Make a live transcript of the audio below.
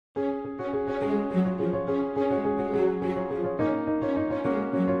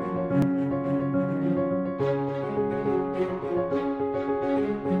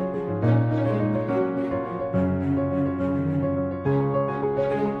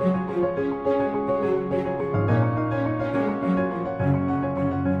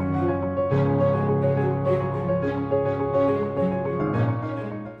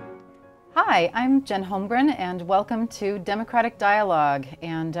Hi, I'm Jen Holmgren, and welcome to Democratic Dialogue.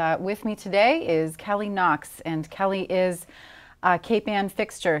 And with me today is Kelly Knox, and Kelly is a Cape Ann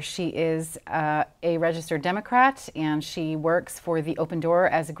fixture. She is a registered Democrat, and she works for the Open Door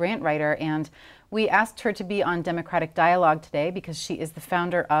as a grant writer. And we asked her to be on Democratic Dialogue today because she is the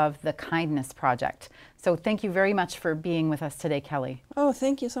founder of the Kindness Project. So thank you very much for being with us today, Kelly. Oh,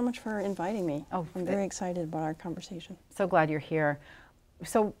 thank you so much for inviting me. Oh, I'm very excited about our conversation. So glad you're here.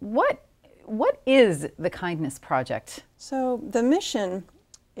 So what is the Kindness Project? So the mission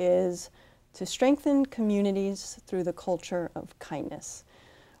is to strengthen communities through the culture of kindness,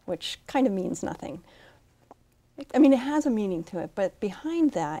 which kind of means nothing. I mean, it has a meaning to it, but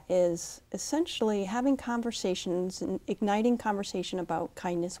behind that is essentially having conversations and igniting conversation about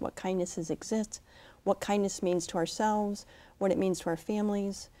kindness, what kindness exists, what kindness means to ourselves, what it means to our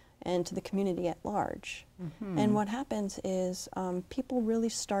families, and to the community at large. Mm-hmm. And what happens is people really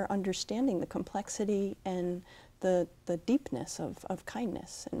start understanding the complexity and the deepness of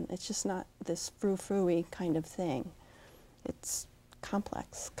kindness. And it's just not this frou-frou-y kind of thing. It's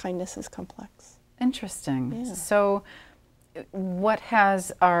complex. Kindness is complex. Interesting. Yeah. So what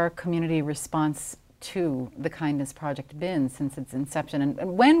has our community response to the Kindness Project been since its inception?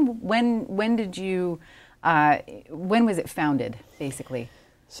 And when did you, when was it founded, basically?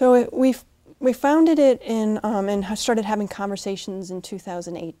 So we founded it in and started having conversations in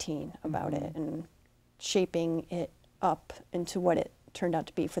 2018 about it and shaping it up into what it turned out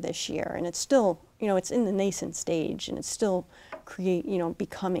to be for this year. And it's still, you know, it's in the nascent stage, and it's still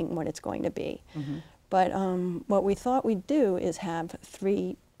becoming what it's going to be. Mm-hmm. But what we thought we'd do is have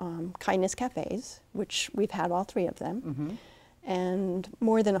 3 kindness cafes, which we've had all 3 of them, mm-hmm. and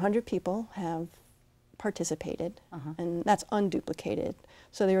more than 100 people have participated, and that's unduplicated.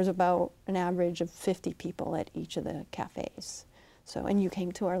 So there was about an average of 50 people at each of the cafes. So, and you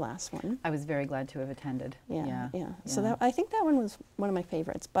came to our last one. I was very glad to have attended. Yeah. So I think that one was one of my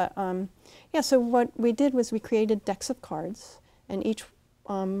favorites. But yeah, so what we did was we created decks of cards, and each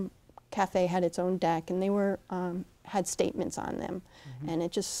cafe had its own deck, and they were had statements on them, mm-hmm. and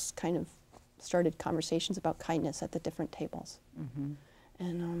it just kind of started conversations about kindness at the different tables. Mm-hmm.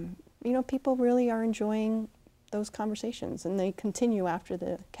 And you know, people really are enjoying those conversations, and they continue after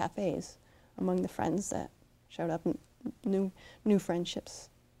the cafes among the friends that showed up, and new friendships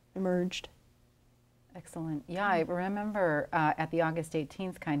emerged. Excellent. Yeah, I remember at the August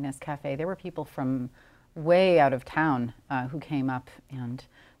 18th Kindness Cafe, there were people from way out of town who came up, and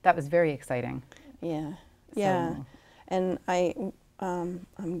that was very exciting. Yeah, yeah. And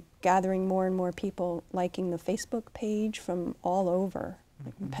I'm gathering more and more people liking the Facebook page from all over,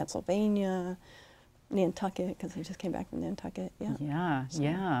 like in Pennsylvania, Nantucket, because I just came back from Nantucket. Yeah.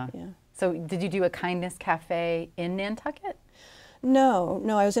 Yeah. So did you do a Kindness Cafe in Nantucket? No.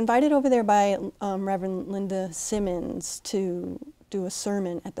 I was invited over there by Reverend Linda Simmons to do a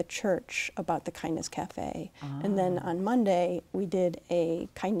sermon at the church about the Kindness Cafe. And then on Monday, we did a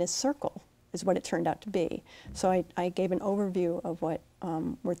Kindness Circle, is what it turned out to be. So I gave an overview of what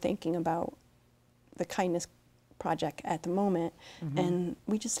we're thinking about the Kindness Project at the moment, mm-hmm. and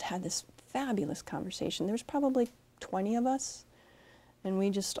we just had this fabulous conversation. There was probably 20 of us, and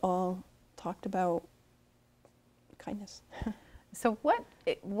we just all talked about kindness. So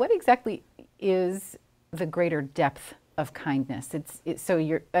what exactly is the greater depth of kindness? So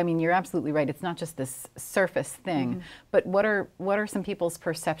you're absolutely right. It's not just this surface thing, mm-hmm. but what are some people's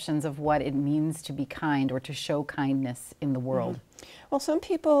perceptions of what it means to be kind or to show kindness in the world? Mm-hmm. Well, some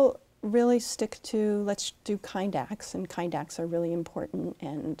people really stick to, let's do kind acts, and kind acts are really important.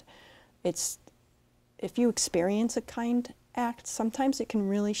 And it's, if you experience a kind act, sometimes it can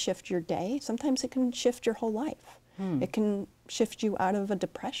really shift your day. Sometimes it can shift your whole life. It can shift you out of a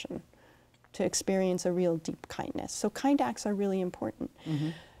depression to experience a real deep kindness. So kind acts are really important. Mm-hmm.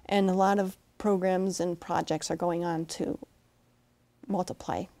 And a lot of programs and projects are going on to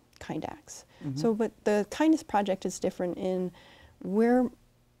multiply kind acts. Mm-hmm. So, but the Kindness Project is different in we're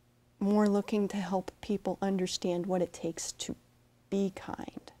more looking to help people understand what it takes to be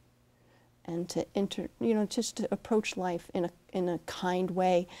kind and to just to approach life in a kind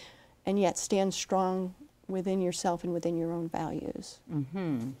way, and yet stand strong within yourself and within your own values.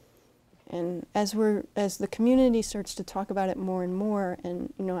 Mm-hmm. And as the community starts to talk about it more and more,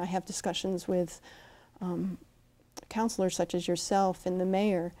 and you know, I have discussions with counselors such as yourself and the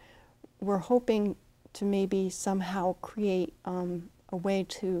mayor, we're hoping to maybe somehow create a way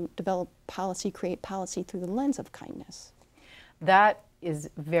to develop policy, create policy through the lens of kindness. That is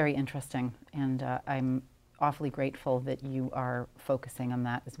very interesting, and I'm awfully grateful that you are focusing on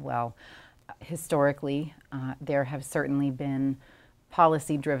that as well. Historically, there have certainly been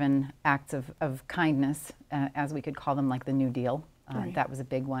policy-driven acts of kindness, as we could call them, like the New Deal. Right. That was a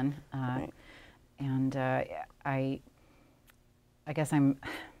big one. Right. And I guess I'm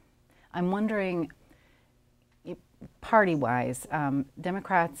wondering, party-wise,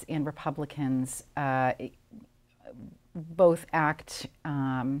 Democrats and Republicans both act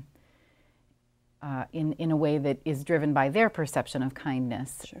in a way that is driven by their perception of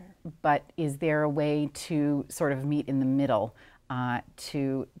kindness. Sure. But is there a way to sort of meet in the middle,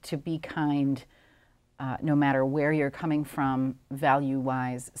 to be kind no matter where you're coming from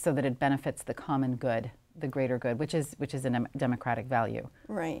value-wise, so that it benefits the common good, the greater good, which is a democratic value?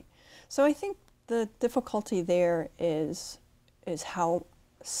 Right. So I think the difficulty there is how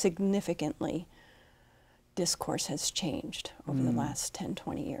significantly discourse has changed over the last 10,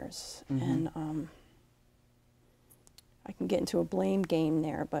 20 years. And I can get into a blame game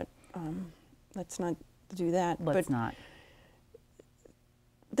there, but let's not do that. Let's not.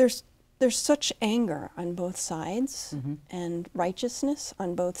 There's such anger on both sides and righteousness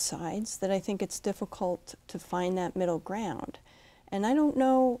on both sides that I think it's difficult to find that middle ground. And I don't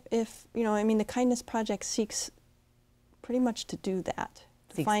know if, you know, I mean, the Kindness Project seeks pretty much to do that.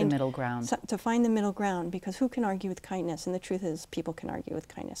 Seeks the middle ground. To find the middle ground, because who can argue with kindness? And the truth is, people can argue with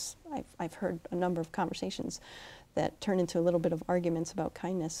kindness. I've heard a number of conversations that turn into a little bit of arguments about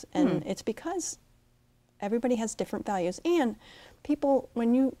kindness. And it's because everybody has different values. And people,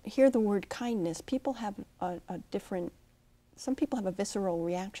 when you hear the word kindness, people have some people have a visceral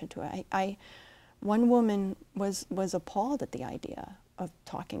reaction to it. One woman was appalled at the idea of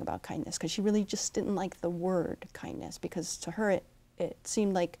talking about kindness because she really just didn't like the word kindness, because to her it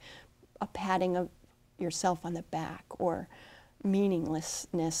seemed like a patting of yourself on the back or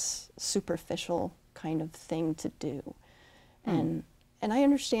meaninglessness, superficial kind of thing to do. And I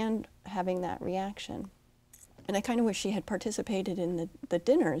understand having that reaction. And I kind of wish she had participated in the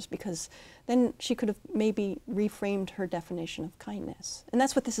dinners, because then she could have maybe reframed her definition of kindness. And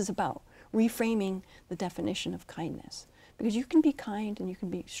that's what this is about, reframing the definition of kindness. Because you can be kind and you can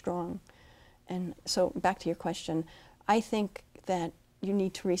be strong. And so back to your question, I think that you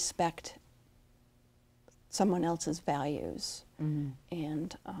need to respect someone else's values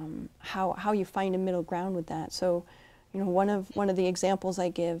and how you find a middle ground with that. So, you know, one of the examples I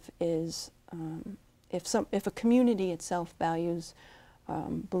give is if a community itself values,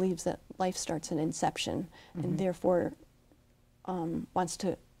 believes that life starts at inception and therefore wants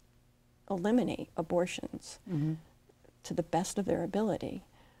to eliminate abortions to the best of their ability,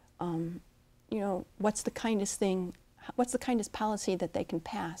 you know, what's the kindest thing? What's the kindest policy that they can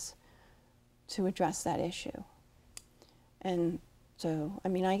pass to address that issue? And so, I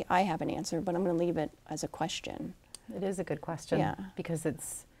mean, I have an answer, but I'm going to leave it as a question. It is a good question, yeah, because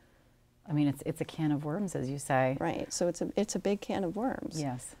it's a can of worms, as you say. Right. So it's a big can of worms.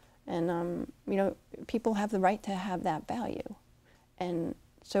 Yes. And you know, people have the right to have that value, and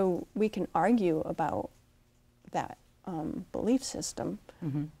so we can argue about that belief system.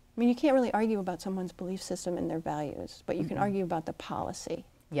 I mean, you can't really argue about someone's belief system and their values, but you can argue about the policy.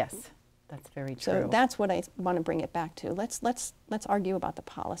 Yes, that's very true. So that's what I want to bring it back to. Let's argue about the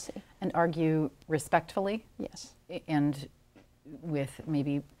policy. And argue respectfully. Yes. And with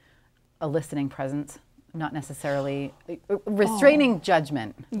maybe a listening presence, not necessarily restraining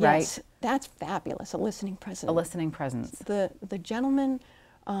judgment, right? Yes, that's fabulous. A listening presence. A listening presence. The gentleman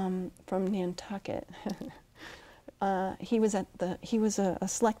from Nantucket. He was a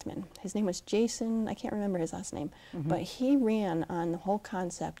selectman. His name was Jason. I can't remember his last name, but he ran on the whole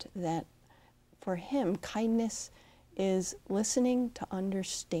concept that for him, kindness is listening to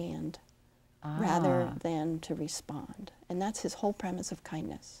understand rather than to respond, and that's his whole premise of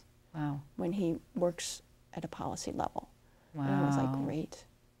kindness. Wow. When he works at a policy level. Wow. And I was like, great.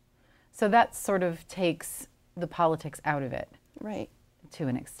 So that sort of takes the politics out of it. Right. To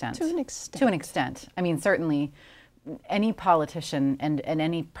an extent. To an extent. To an extent. I mean, certainly any politician and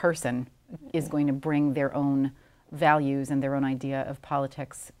any person is going to bring their own values and their own idea of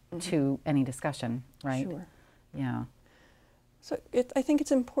politics to any discussion, right? Sure. Yeah. So I think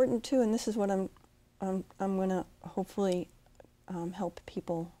it's important too, and this is what I'm going to hopefully help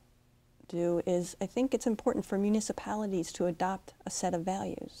people do, is I think it's important for municipalities to adopt a set of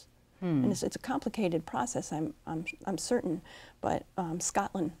values. And it's a complicated process, I'm certain, but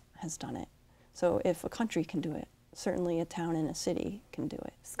Scotland has done it. So if a country can do it, certainly a town and a city can do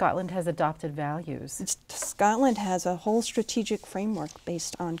it. Scotland has adopted values. Scotland has a whole strategic framework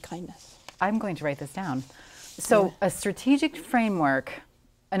based on kindness. I'm going to write this down. So a strategic framework,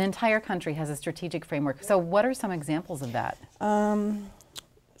 an entire country has a strategic framework. So what are some examples of that?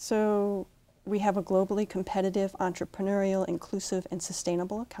 So we have a globally competitive, entrepreneurial, inclusive, and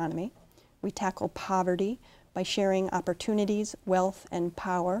sustainable economy. We tackle poverty by sharing opportunities, wealth, and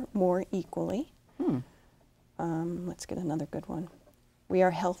power more equally. Let's get another good one. We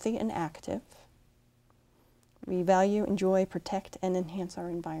are healthy and active. We value, enjoy, protect, and enhance our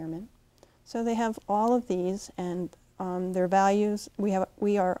environment. So they have all of these, and their values. We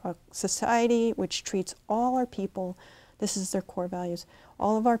are a society which treats all our people, this is their core values,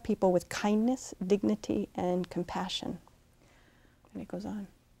 all of our people with kindness, dignity, and compassion. And it goes on.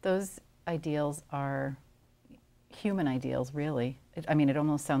 Those ideals are human ideals, really. I mean, it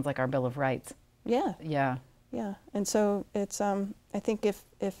almost sounds like our Bill of Rights. Yeah. Yeah. Yeah. And so it's, I think if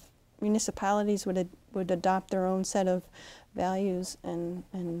municipalities would adopt their own set of values and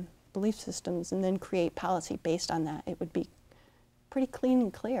belief systems and then create policy based on that, it would be pretty clean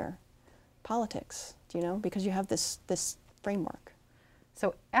and clear politics, you know, because you have this framework.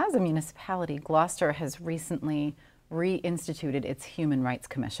 So as a municipality, Gloucester has recently reinstituted its Human Rights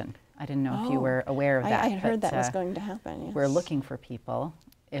Commission. I didn't know if you were aware of that. I had heard that was going to happen, yes. We're looking for people.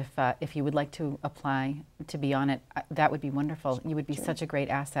 If you would like to apply to be on it, that would be wonderful. You would be such a great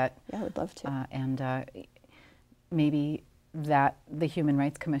asset. Yeah, I would love to. And maybe that the Human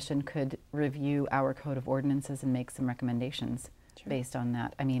Rights Commission could review our code of ordinances and make some recommendations based on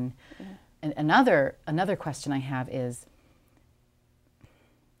that. I mean, and another question I have is,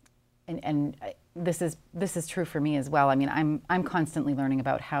 and this is true for me as well. I mean, I'm constantly learning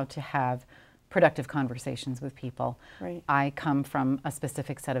about how to have productive conversations with people. Right. I come from a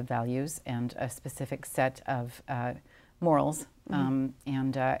specific set of values and a specific set of morals,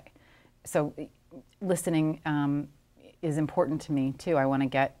 so listening is important to me too. I want to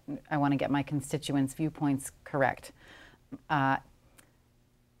get my constituents' viewpoints correct.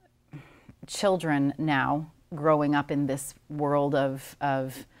 Children now growing up in this world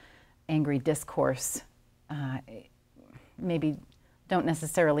of angry discourse maybe don't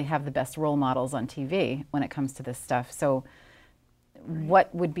necessarily have the best role models on TV when it comes to this stuff. So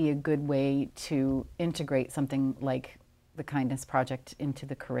what would be a good way to integrate something like the Kindness Project into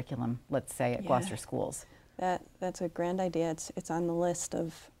the curriculum, let's say, at Gloucester schools? That's a grand idea. It's on the list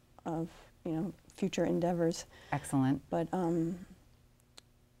of future endeavors. Excellent. But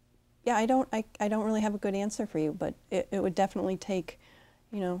yeah, I don't really have a good answer for you, but it would definitely take,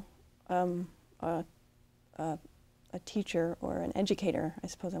 a teacher or an educator, I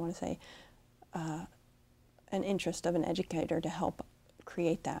suppose I want to say, an interest of an educator to help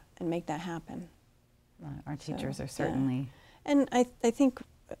create that and make that happen. Our teachers are certainly... Yeah. And I think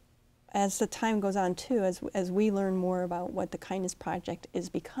as the time goes on too, as we learn more about what the Kindness Project is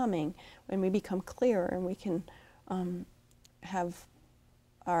becoming, when we become clearer and we can have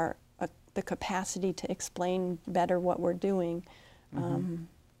the capacity to explain better what we're doing,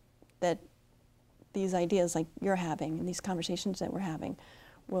 that these ideas like you're having and these conversations that we're having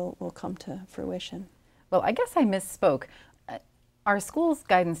will come to fruition. Well, I guess I misspoke. Our schools'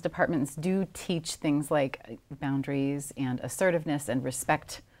 guidance departments do teach things like boundaries and assertiveness and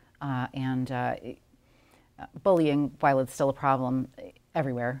respect and bullying, while it's still a problem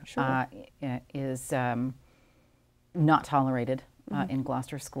everywhere, is not tolerated in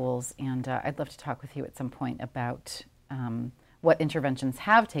Gloucester schools. And I'd love to talk with you at some point about what interventions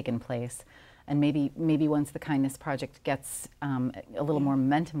have taken place. And maybe once the Kindness Project gets a little more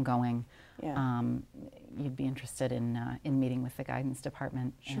momentum going, you'd be interested in meeting with the guidance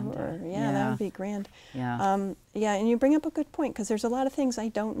department. Sure, and, that would be grand. Yeah, and you bring up a good point, because there's a lot of things I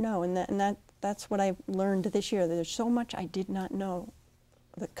don't know, and that's what I've learned this year. There's so much I did not know,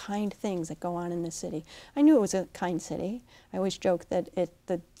 the kind things that go on in the city. I knew it was a kind city. I always joke that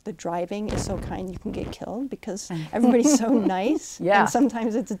the driving is so kind you can get killed because everybody's so nice. Yeah. And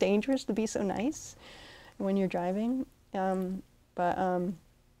sometimes it's dangerous to be so nice when you're driving.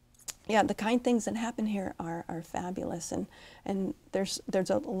 Yeah, the kind things that happen here are fabulous, and there's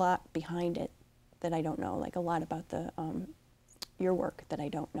a lot behind it that I don't know, like a lot about your work that I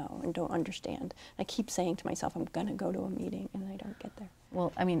don't know and don't understand. I keep saying to myself, I'm going to go to a meeting, and I don't get there.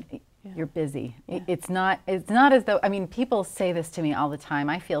 Well, I mean, Yeah. You're busy. Yeah. It's not as though, I mean, people say this to me all the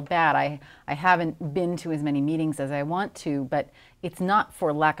time. I feel bad. I haven't been to as many meetings as I want to, but it's not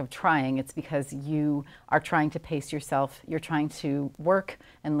for lack of trying. It's because you are trying to pace yourself. You're trying to work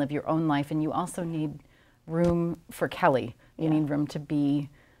and live your own life, and you also need room for Kelly. You need room to be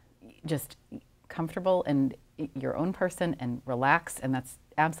just comfortable and your own person and relax, and that's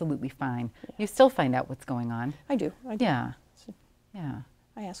absolutely fine. Yeah. You still find out what's going on. I do. Yeah. So Yeah.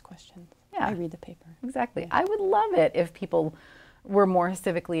 I ask questions. Yeah. I read the paper. Exactly. I would love it if people were more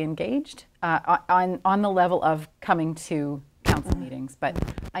civically engaged on the level of coming to council meetings, but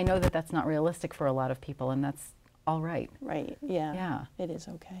I know that that's not realistic for a lot of people, and that's all right. Right. Yeah. Yeah. It is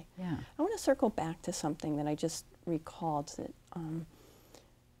okay. Yeah. I want to circle back to something that I just recalled that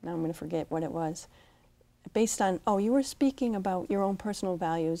now I'm going to forget what it was. Based on, you were speaking about your own personal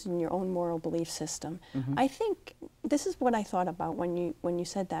values and your own moral belief system. Mm-hmm. I think this is what I thought about when you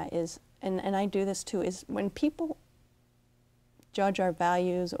said that is, and I do this too, is when people judge our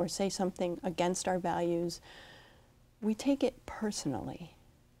values or say something against our values, we take it personally.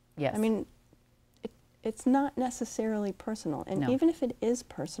 Yes. I mean, it's not necessarily personal. And even if it is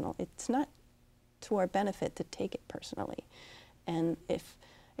personal, it's not to our benefit to take it personally. And if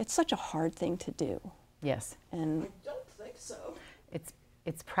it's such a hard thing to do. Yes. And I don't think so.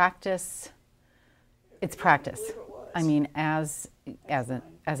 It's practice. It's practice. I mean, as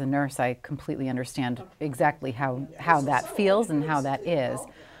a nurse, I completely understand exactly how that feels and how that is.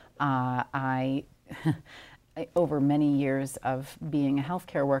 I over many years of being a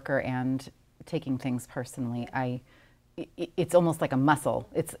healthcare worker and taking things personally, it's almost like a muscle.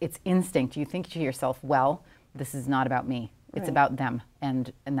 It's instinct. You think to yourself, well, this is not about me. It's about them,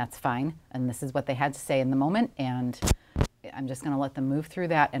 and that's fine. And this is what they had to say in the moment, and I'm just going to let them move through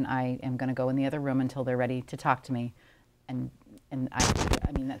that, and I am going to go in the other room until they're ready to talk to me. And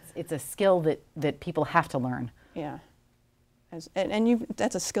I mean, it's a skill that people have to learn. Yeah.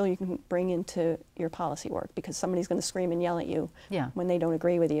 That's a skill you can bring into your policy work, because somebody's going to scream and yell at you when they don't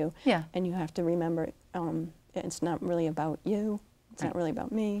agree with you. Yeah. And you have to remember it's not really about you. It's not really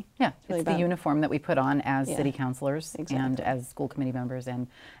about me. Yeah, it's the uniform that we put on as city councilors and as school committee members and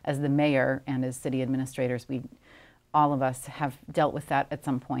as the mayor and as city administrators. All of us have dealt with that at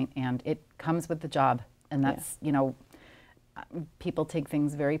some point, and it comes with the job. And that's, people take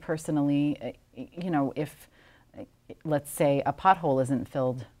things very personally. If, let's say, a pothole isn't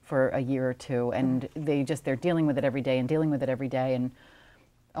filled for a year or two, and they're dealing with it every day and dealing with it every day, and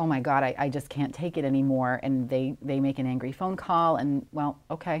oh my God, I just can't take it anymore. And they make an angry phone call, and well,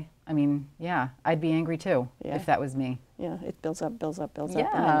 okay. I mean, yeah, I'd be angry too if that was me. Yeah, it builds up, builds up, builds up.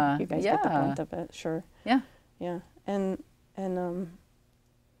 Yeah, And then you guys get the point of it, sure. Yeah. Yeah, and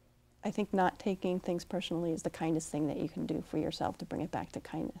I think not taking things personally is the kindest thing that you can do for yourself to bring it back to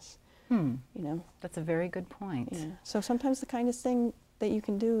kindness. That's a very good point. Yeah. So sometimes the kindest thing that you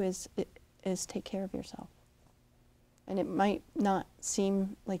can do is take care of yourself. And it might not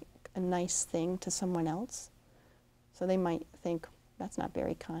seem like a nice thing to someone else. So they might think, that's not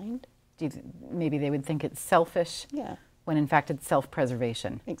very kind. Maybe they would think it's selfish. Yeah. When in fact it's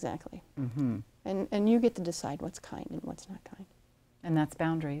self-preservation. Exactly. Mm-hmm. And you get to decide what's kind and what's not kind. And that's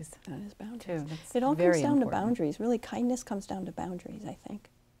boundaries. That is boundaries. Too. That's it all very comes down important. to boundaries. Really, kindness comes down to boundaries, I think.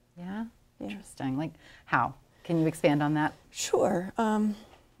 Yeah? Yeah. Interesting. Like how? Can you expand on that? Sure.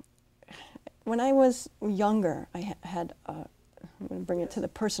 When I was younger, I had, I'm going to bring it to the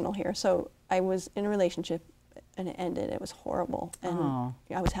personal here. So I was in a relationship and it ended. It was horrible. And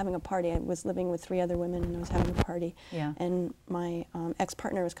I was having a party. I was living with 3 other women and I was having a party. Yeah. And my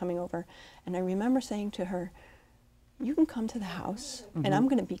ex-partner was coming over. And I remember saying to her, you can come to the house and I'm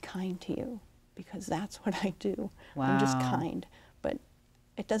going to be kind to you because that's what I do. Wow. I'm just kind. But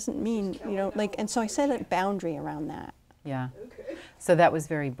it doesn't mean, and so I set a boundary around that. Yeah. Okay. So that was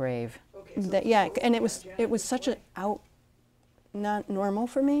very brave. And it was such not normal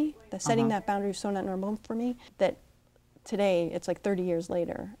for me. Setting that boundary was so not normal for me that today, it's like 30 years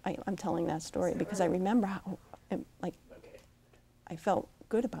later, I'm telling that story because I remember how I felt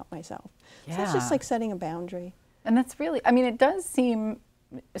good about myself. Yeah. So it's just like setting a boundary. And that's really, I mean, it does seem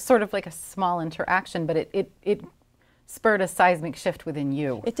sort of like a small interaction, but it spurred a seismic shift within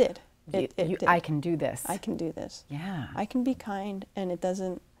you. It did. It did. I can do this. I can do this. Yeah. I can be kind, and it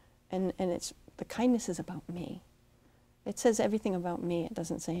doesn't, and it's, the kindness is about me. It says everything about me. It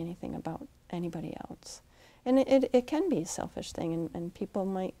doesn't say anything about anybody else. And it can be a selfish thing, and people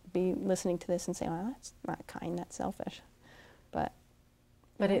might be listening to this and say, oh, that's not kind, that's selfish. But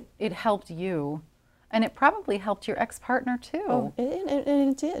it helped you, and it probably helped your ex-partner too. Oh,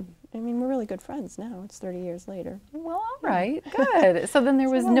 it did. I mean, we're really good friends now. It's 30 years later. Well, all right, good. So then there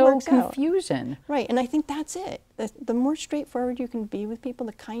was So it no works out. confusion. Right, and I think that's it. The more straightforward you can be with people,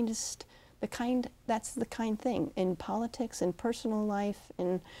 that's the kind thing in politics, in personal life,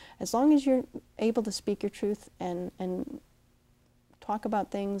 and as long as you're able to speak your truth and talk about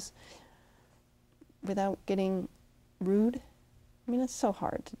things without getting rude. I mean, it's so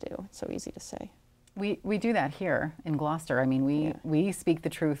hard to do. It's so easy to say. We do that here in Gloucester. I mean, we speak the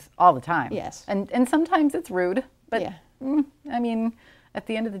truth all the time. Yes. And sometimes it's rude, but yeah. I mean, at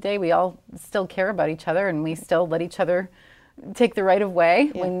the end of the day, we all still care about each other, and we still let each other take the right of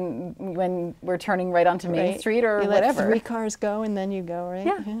way when we're turning right onto Main Street or you whatever. Let 3 cars go and then you go, right?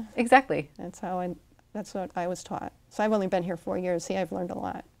 Yeah, exactly. That's what I was taught. So I've only been here 4 years. See, I've learned a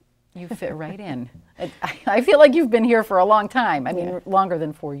lot. You fit right in. I feel like you've been here for a long time. I mean, longer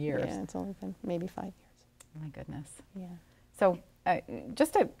than 4 years. Yeah, it's only been maybe 5 years. My goodness. Yeah. So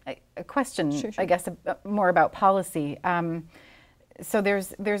just a question, Sure. I guess, more about policy. So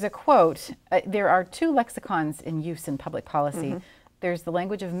there's a quote. There are 2 lexicons in use in public policy. There's the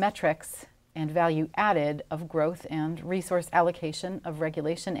language of metrics and value added, of growth and resource allocation, of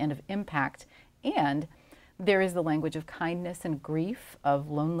regulation and of impact. And there is the language of kindness and grief, of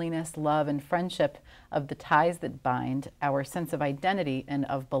loneliness, love, and friendship, of the ties that bind, our sense of identity, and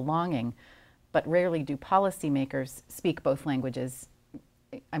of belonging. But rarely do policymakers speak both languages,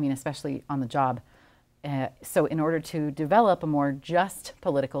 I mean, especially on the job. So in order to develop a more just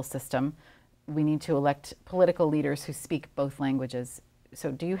political system, we need to elect political leaders who speak both languages.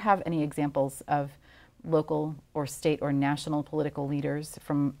 So do you have any examples of local or state or national political leaders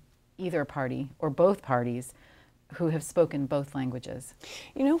from either party or both parties who have spoken both languages?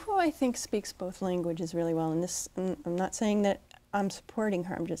 You know who I think speaks both languages really well, and this, I'm not saying that I'm supporting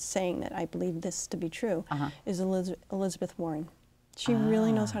her, I'm just saying that I believe this to be true, is Elizabeth Warren. She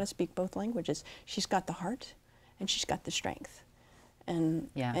really knows how to speak both languages. She's got the heart and she's got the strength. And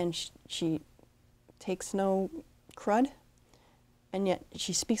she takes no crud, and yet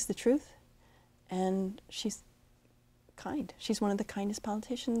she speaks the truth, and she's kind. She's one of the kindest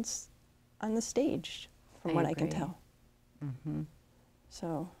politicians on the stage, from what I can tell.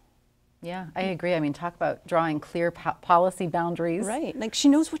 So. Yeah, I agree. I mean, talk about drawing clear policy boundaries. Right, like she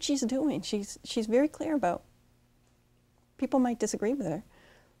knows what she's doing. She's very clear about. People might disagree with her,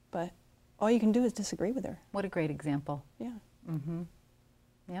 but all you can do is disagree with her. What a great example. Yeah.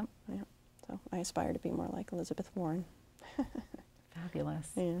 Yep. Yeah. So I aspire to be more like Elizabeth Warren. Fabulous.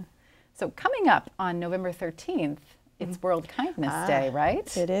 Yeah. So coming up on November 13th, it's World Kindness Day,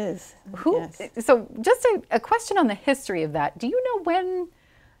 right? It is. Yes. So just a question on the history of that. Do you know when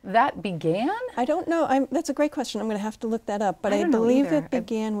that began? I don't know. That's a great question. I'm going to have to look that up. But I believe it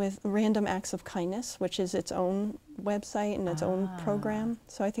began with Random Acts of Kindness, which is its own website and its own program.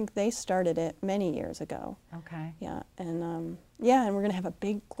 So I think they started it many years ago. Okay. Yeah, and and we're going to have a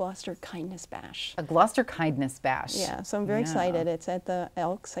big Gloucester Kindness Bash. A Gloucester Kindness Bash. Yeah, so I'm very excited. It's at the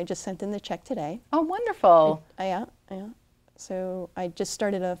Elks. I just sent in the check today. Oh, wonderful. Yeah. So I just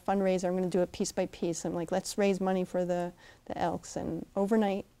started a fundraiser. I'm going to do it piece by piece. I'm like, let's raise money for the Elks, and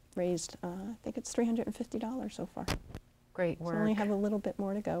overnight raised, I think it's $350 so far. Great work. So I only have a little bit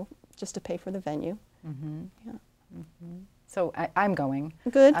more to go just to pay for the venue. Yeah. So I'm going.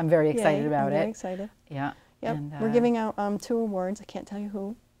 Good. I'm very excited about I'm it. very excited. Yeah. Yep. And, we're giving out 2 awards. I can't tell you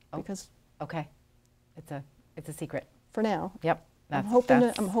who because. Okay. It's a secret. For now. Yep. I'm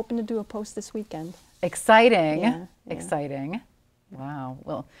hoping to do a post this weekend. Exciting. Yeah. Exciting. Wow.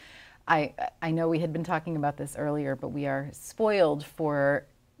 Well, I know we had been talking about this earlier, but we are spoiled for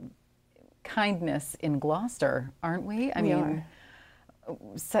kindness in Gloucester, aren't we? We are.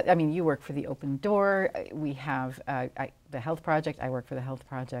 I mean, you work for the Open Door. We have the Health Project. I work for the Health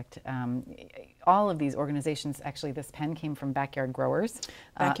Project. All of these organizations, actually, this pen came from Backyard Growers.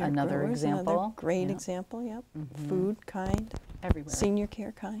 Another example. Another great example, yep. Food, kind. Everywhere. Senior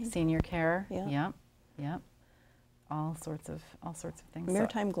care, kind. Senior care, Yeah. Yep. All sorts of things.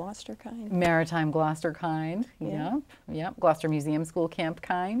 Maritime Gloucester kind. Maritime Gloucester kind, yep. Gloucester Museum School Camp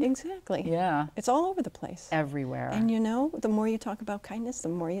kind. Exactly. Yeah. It's all over the place. Everywhere. And you know, the more you talk about kindness, the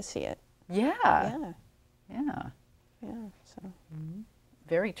more you see it. Yeah. Yeah. So.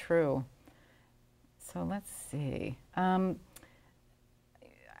 Very true. So let's see.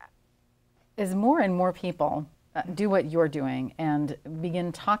 As more and more people do what you're doing and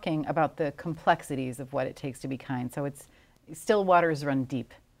begin talking about the complexities of what it takes to be kind. So it's still waters run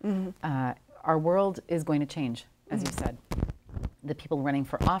deep. Our world is going to change, as you said. The people running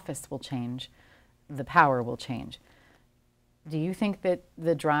for office will change. The power will change. Do you think that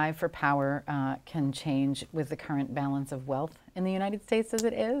the drive for power can change with the current balance of wealth in the United States as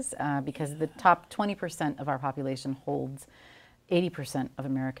it is? Because the top 20% of our population holds 80% of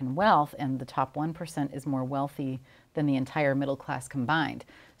American wealth, and the top 1% is more wealthy than the entire middle class combined.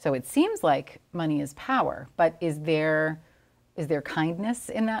 So it seems like money is power, but is there kindness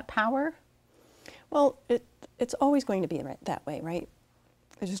in that power? Well, it's always going to be that way, right?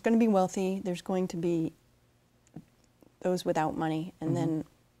 There's going to be wealthy, there's going to be those without money, and then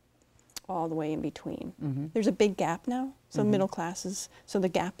all the way in between. There's a big gap now, so middle classes, so the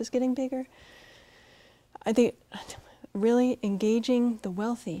gap is getting bigger. I think really engaging the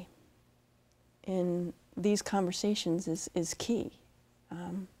wealthy in these conversations is key.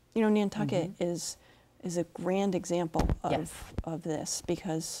 You know, Nantucket is a grand example of this,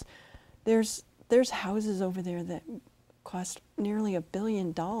 because there's houses over there that cost nearly $1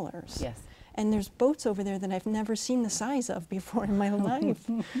 billion. Yes. And there's boats over there that I've never seen the size of before in my life.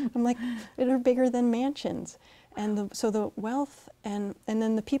 I'm like, they're bigger than mansions. And so the wealth, and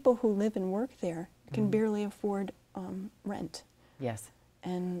then the people who live and work there can barely afford rent. Yes.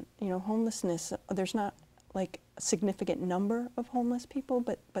 And, you know, homelessness, there's not like a significant number of homeless people,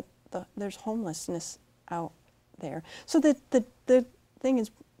 but there's homelessness out there. So the thing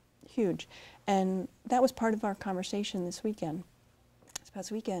is huge. And that was part of our conversation this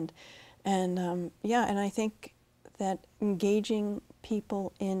past weekend. And yeah, and I think that engaging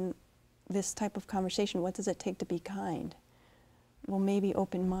people in this type of conversation, what does it take to be kind, will maybe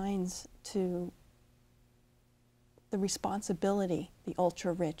open minds to the responsibility the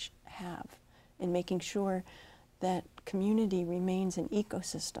ultra-rich have in making sure that community remains an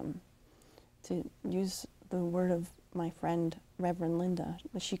ecosystem. To use the word of my friend, Reverend Linda,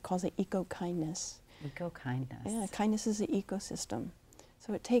 she calls it eco-kindness. Eco-kindness. Yeah, kindness is an ecosystem.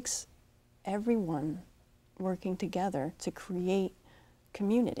 So it takes everyone working together to create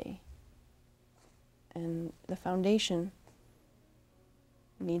community. And the foundation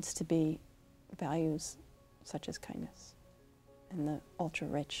needs to be values such as kindness. And the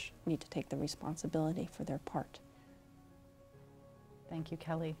ultra-rich need to take the responsibility for their part. Thank you,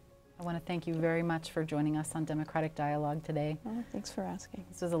 Kelly. I want to thank you very much for joining us on Democratic Dialogue today. Oh, thanks for asking.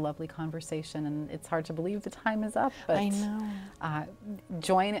 This was a lovely conversation, and it's hard to believe the time is up. But I know.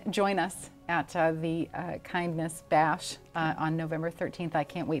 Join us at the Kindness Bash on November 13th. I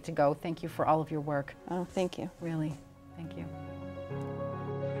can't wait to go. Thank you for all of your work. Oh, thank you. Really, thank you.